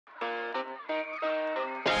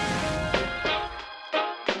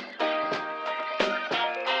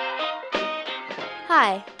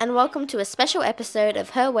Hi, and welcome to a special episode of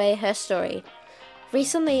Her Way, Her Story.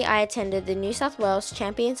 Recently, I attended the New South Wales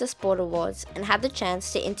Champions of Sport Awards and had the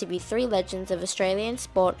chance to interview three legends of Australian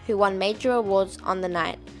sport who won major awards on the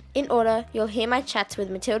night. In order, you'll hear my chats with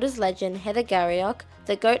Matilda's legend Heather Garriock,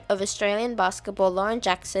 the GOAT of Australian basketball Lauren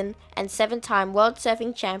Jackson, and seven-time world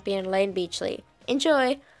surfing champion Layne Beachley.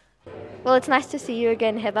 Enjoy! Well, it's nice to see you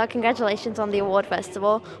again, Heather. Congratulations on the award, first of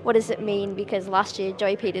all. What does it mean? Because last year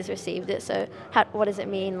Joey Peters received it, so what does it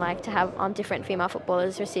mean like to have different female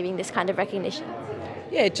footballers receiving this kind of recognition?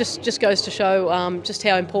 Yeah, it just goes to show just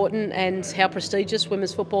how important and how prestigious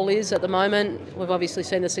women's football is at the moment. We've obviously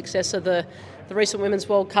seen the success of the recent Women's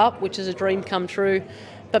World Cup, which is a dream come true.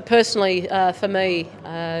 But personally, for me,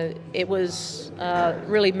 it was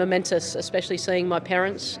really momentous, especially seeing my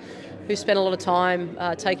parents who spent a lot of time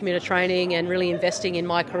taking me to training and really investing in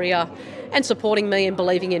my career and supporting me and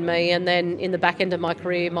believing in me. And then in the back end of my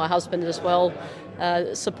career, my husband as well,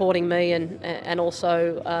 supporting me and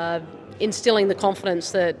also instilling the confidence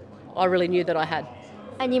that I really knew that I had.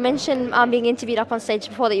 And you mentioned being interviewed up on stage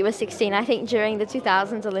before that you were 16, I think during the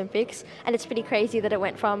 2000s Olympics, and it's pretty crazy that it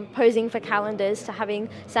went from posing for calendars to having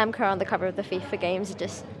Sam Kerr on the cover of the FIFA Games. It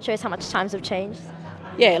just shows how much times have changed.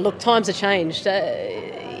 Yeah, look, times have changed.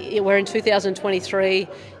 We're in 2023.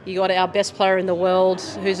 You got our best player in the world,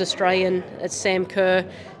 who's Australian. It's Sam Kerr.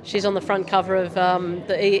 She's on the front cover of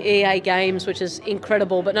the EA Games, which is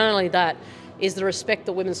incredible. But not only that, is the respect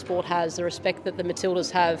that women's sport has, the respect that the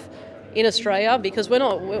Matildas have in Australia, because we're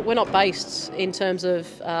not based in terms of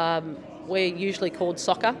we're usually called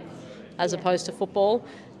soccer as opposed to football.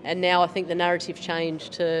 And now I think the narrative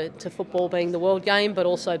changed to football being the world game, but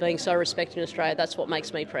also being so respected in Australia. That's what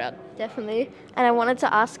makes me proud. Definitely. And I wanted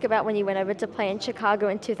to ask about when you went over to play in Chicago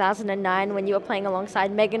in 2009 when you were playing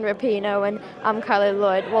alongside Megan Rapinoe and Carly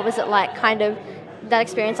Lloyd. What was it like, kind of, that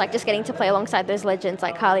experience, like just getting to play alongside those legends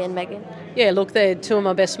like Carly and Megan? Yeah, look, they're two of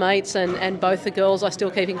my best mates, and both the girls I still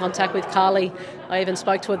keep in contact with. Carly, I even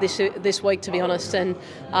spoke to her this week, to be honest. And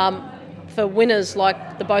for winners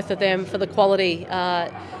like the both of them, for the quality,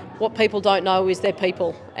 what people don't know is they're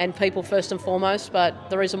people, and people first and foremost.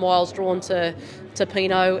 But the reason why I was drawn to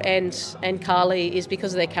Pino and Carly is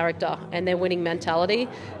because of their character and their winning mentality,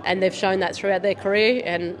 and they've shown that throughout their career,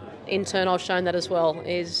 and in turn I've shown that as well.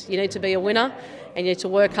 Is you need to be a winner and you need to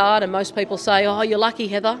work hard, and most people say, oh, you're lucky,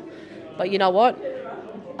 Heather. But you know what?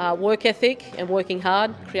 Work ethic and working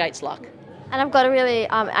hard creates luck. And I've got a really,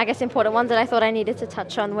 important one that I thought I needed to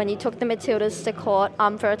touch on when you took the Matildas to court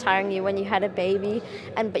for retiring you when you had a baby,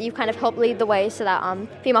 but you kind of helped lead the way so that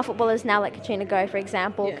female footballers now, like Katrina Go, for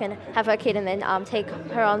example, can have her kid and then take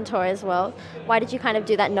her on tour as well. Why did you kind of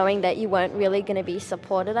do that knowing that you weren't really going to be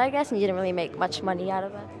supported, I guess, and you didn't really make much money out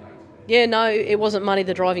of it? Yeah, no, it wasn't money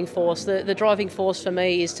the driving force. The driving force for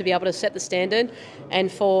me is to be able to set the standard,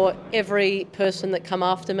 and for every person that come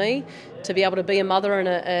after me to be able to be a mother and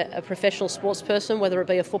a professional sports person, whether it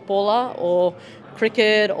be a footballer or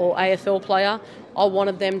cricket or AFL player. I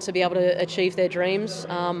wanted them to be able to achieve their dreams,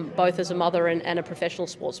 both as a mother and a professional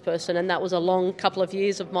sports person, and that was a long couple of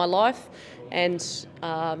years of my life. And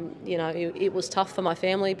it was tough for my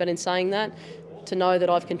family, but in saying that, to know that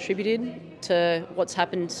I've contributed to what's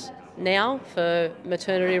happened now for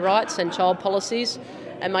maternity rights and child policies,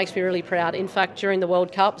 it makes me really proud. In fact, during the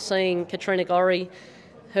World Cup, seeing Katrina Gorry,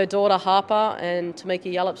 her daughter Harper and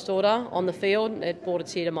Tamika Yallop's daughter on the field, it brought a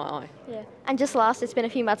tear to my eye. Yeah. And just last, it's been a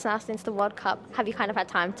few months now since the World Cup. Have you kind of had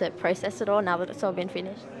time to process it all now that it's all been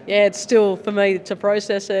finished? Yeah, it's still, for me, to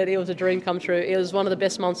process it, it was a dream come true. It was one of the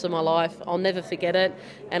best months of my life. I'll never forget it.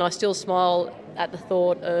 And I still smile at the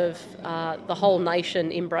thought of the whole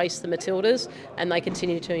nation embraced the Matildas, and they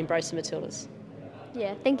continue to embrace the Matildas.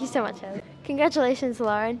 Yeah, thank you so much, Heather. Congratulations,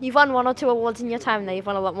 Lauren. You've won one or two awards in your time now. You've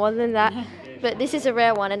won a lot more than that. But this is a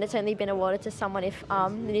rare one, and it's only been awarded to someone if the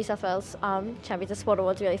New South Wales Champions of Sport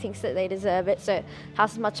Awards really thinks that they deserve it. So how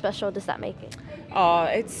much special does that make it? Oh,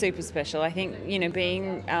 it's super special. I think,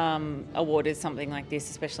 being awarded something like this,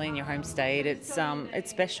 especially in your home state, it's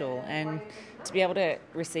special. And to be able to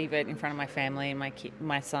receive it in front of my family and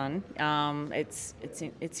my son, it's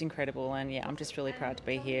incredible. And yeah, I'm just really proud to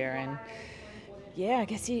be here. And yeah, I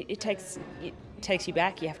guess it takes you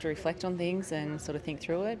back. You have to reflect on things and sort of think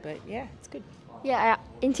through it. But yeah, it's good. Yeah,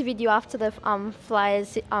 I interviewed you after the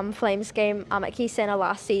Flyers Flames game at Key Centre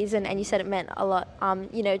last season, and you said it meant a lot,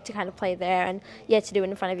 to kind of play there and to do it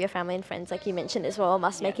in front of your family and friends, like you mentioned as well,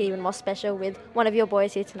 must make it even more special with one of your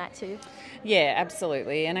boys here tonight too. Yeah,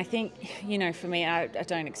 absolutely. And I think, for me, I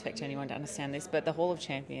don't expect anyone to understand this, but the Hall of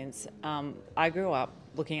Champions, I grew up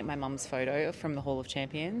looking at my mum's photo from the Hall of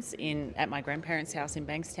Champions at my grandparents' house in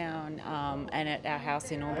Bankstown and at our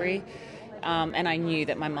house in Albury. and I knew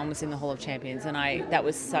that my mum was in the Hall of Champions, and that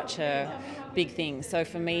was such a big thing. So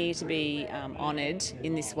for me to be honoured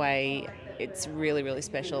in this way, it's really, really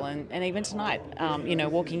special. And even tonight,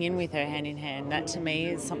 walking in with her hand in hand, that to me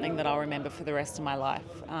is something that I'll remember for the rest of my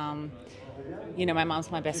life. My mum's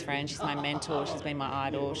my best friend, she's my mentor, she's been my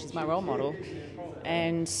idol, she's my role model.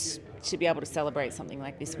 And to be able to celebrate something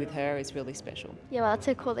like this with her is really special. Yeah, well, it's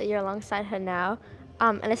so cool that you're alongside her now.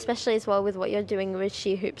 And especially as well with what you're doing with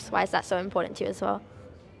She Hoops. Why is that so important to you as well?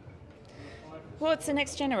 Well, it's the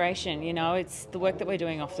next generation, it's the work that we're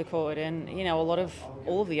doing off the court, and, all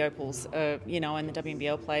of the Opals, and the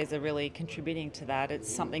WNBL players are really contributing to that.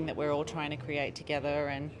 It's something that we're all trying to create together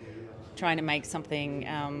and trying to make something,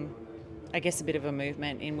 I guess, a bit of a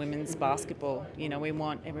movement in women's basketball. We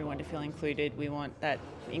want everyone to feel included. We want that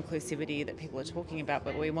inclusivity that people are talking about,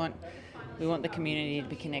 but we want the community to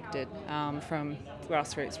be connected from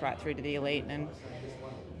grassroots right through to the elite. And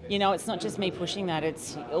it's not just me pushing that,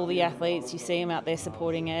 it's all the athletes. You see them out there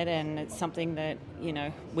supporting it, and it's something that,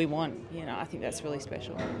 we want. I think that's really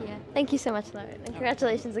special. Yeah. Thank you so much, Layne. And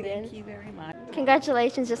congratulations again. Thank you very much.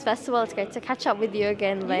 Congratulations, just festival. It's great to catch up with you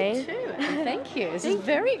again, Layne. You too. Thank you. This is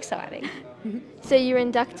very exciting. So you're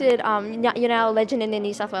inducted, you're now a legend in the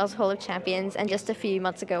New South Wales Hall of Champions, and just a few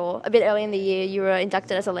months ago, or a bit early in the year, you were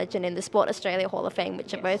inducted as a legend in the Sport Australia Hall of Fame,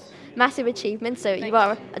 which are both massive achievements. So you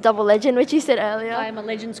are a double legend, which you said earlier. I am a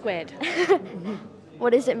legend squared.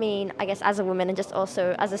 What does it mean, I guess, as a woman and just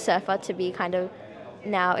also as a surfer to be kind of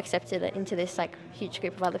now accepted into this huge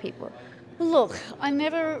group of other people? Look, I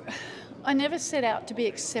never set out to be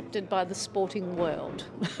accepted by the sporting world.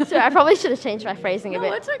 So I probably should have changed my phrasing a No,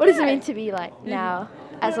 bit. it's okay. What does it mean to be now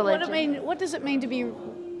as a legend? What does it mean to be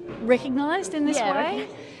recognised in this way?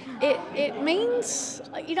 It means,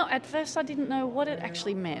 at first I didn't know what it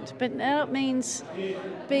actually meant, but now it means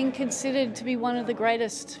being considered to be one of the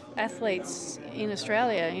greatest athletes in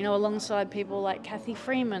Australia, alongside people like Kathy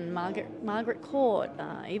Freeman, Margaret Court,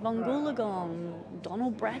 Yvonne Goolagong,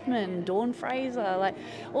 Donald Bradman, Dawn Fraser,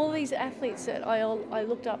 all these athletes that I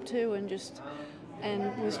looked up to and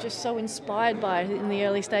was just so inspired by in the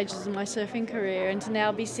early stages of my surfing career, and to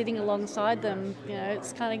now be sitting alongside them,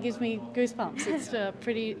 it's kind of gives me goosebumps.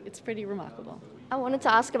 It's pretty remarkable. I wanted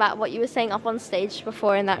to ask about what you were saying up on stage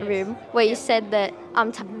before in that room, where you said that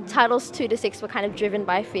titles 2 to 6 were kind of driven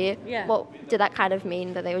by fear. Yeah. What did that kind of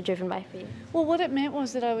mean, that they were driven by fear? Well, what it meant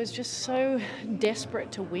was that I was just so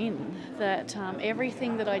desperate to win that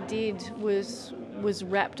everything that I did was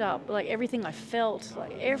wrapped up, everything I felt,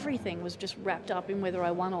 everything was just wrapped up in whether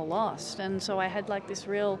I won or lost. And so I had this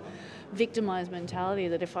real victimized mentality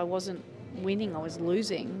that if I wasn't winning, I was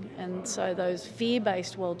losing. And so those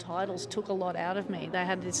fear-based world titles took a lot out of me. They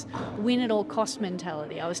had this win-at-all-cost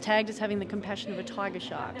mentality. I was tagged as having the compassion of a tiger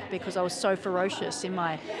shark because I was so ferocious in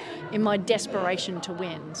my desperation to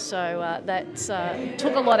win. So that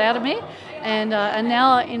took a lot out of me. And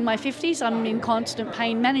now in my 50s, I'm in constant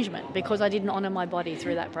pain management because I didn't honour my body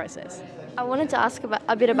through that process. I wanted to ask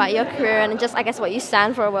a bit about your career and just, I guess, what you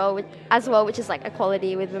stand for as well, which is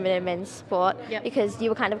equality with women and men's sport. Yep. Because you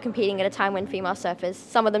were kind of competing at a time when female surfers,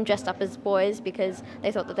 some of them dressed up as boys because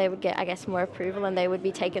they thought that they would get, I guess, more approval and they would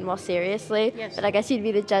be taken more seriously. Yes. But I guess you'd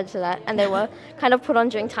be the judge of that. And they were kind of put on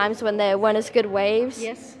during times when there weren't as good waves.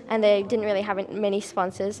 Yes. And they didn't really have many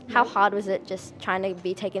sponsors. How hard was it just trying to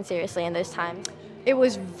be taken seriously in those times? It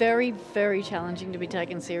was very, very challenging to be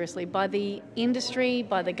taken seriously by the industry,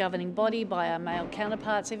 by the governing body, by our male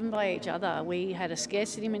counterparts, even by each other. We had a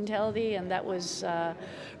scarcity mentality, and that was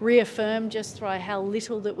reaffirmed just by how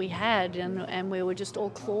little that we had, and we were just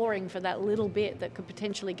all clawing for that little bit that could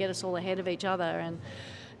potentially get us all ahead of each other.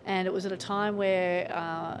 And it was at a time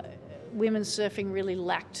where women's surfing really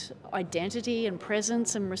lacked identity and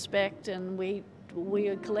presence and respect, and we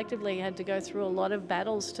collectively had to go through a lot of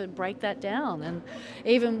battles to break that down. And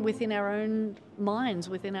even within our own minds,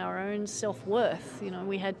 within our own self-worth,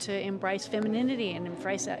 we had to embrace femininity and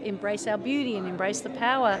embrace our beauty and embrace the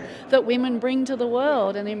power that women bring to the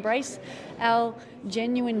world and embrace our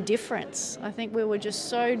genuine difference. I think we were just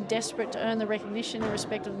so desperate to earn the recognition and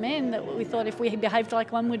respect of men that we thought if we behaved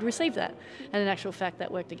like one, we'd receive that. And in actual fact,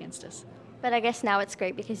 that worked against us. But I guess now it's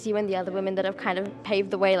great because you and the other women that have kind of paved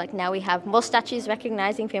the way, now we have more statues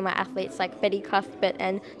recognising female athletes like Betty Cuthbert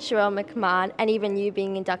and Sherelle McMahon, and even you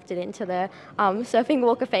being inducted into the Surfing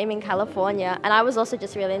Walk of Fame in California. And I was also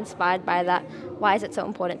just really inspired by that. Why is it so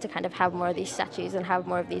important to kind of have more of these statues and have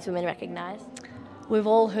more of these women recognised? We've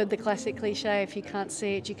all heard the classic cliche, if you can't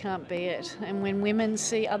see it, you can't be it. And when women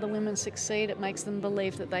see other women succeed, it makes them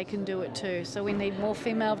believe that they can do it too. So we need more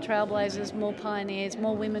female trailblazers, more pioneers,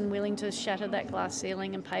 more women willing to shatter that glass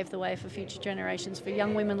ceiling and pave the way for future generations, for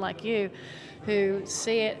young women like you who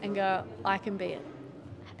see it and go, I can be it.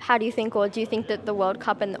 How do you think, or do you think that the World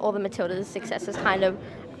Cup and all the Matildas' successes kind of,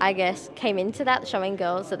 I guess, came into that, showing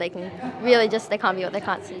girls that they can really just, they can't be what they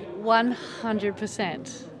can't see?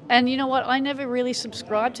 100%. And you know what? I never really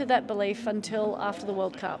subscribed to that belief until after the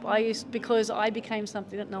World Cup. Because I became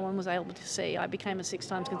something that no one was able to see. I became a 6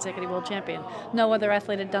 times consecutive world champion. No other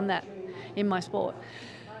athlete had done that in my sport.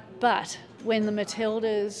 But when the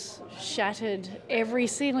Matildas shattered every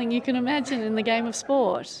ceiling you can imagine in the game of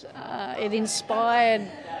sport, it inspired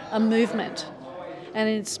a movement, and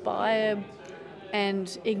it inspired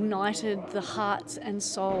and ignited the hearts and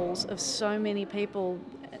souls of so many people,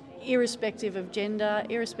 irrespective of gender,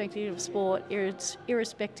 irrespective of sport,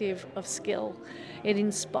 irrespective of skill. It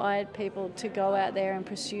inspired people to go out there and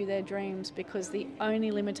pursue their dreams, because the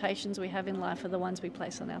only limitations we have in life are the ones we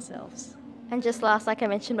place on ourselves. And just last, like I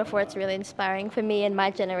mentioned before, it's really inspiring for me and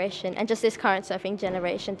my generation, and just this current surfing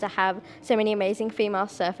generation, to have so many amazing female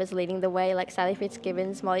surfers leading the way, like Sally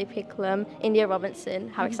Fitzgibbons, Molly Picklum, India Robinson.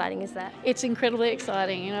 How exciting is that? It's incredibly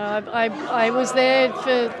exciting. You know, I was there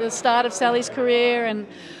for the start of Sally's career, and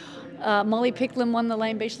Molly Picklum won the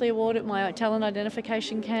Layne Beachley Award at my talent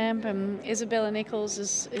identification camp, and Isabella Nichols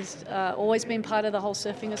has always been part of the whole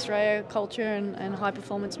Surfing Australia culture and high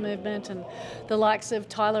performance movement, and the likes of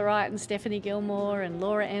Tyler Wright and Stephanie Gilmore and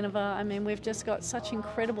Laura Anova. I mean, we've just got such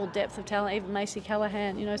incredible depth of talent, even Macy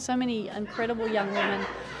Callahan, you know, so many incredible young women.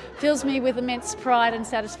 Fills me with immense pride and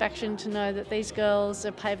satisfaction to know that these girls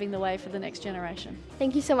are paving the way for the next generation.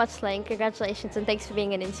 Thank you so much, Layne. Congratulations, and thanks for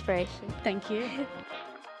being an inspiration. Thank you.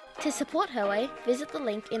 To support Her Way, visit the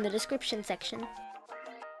link in the description section.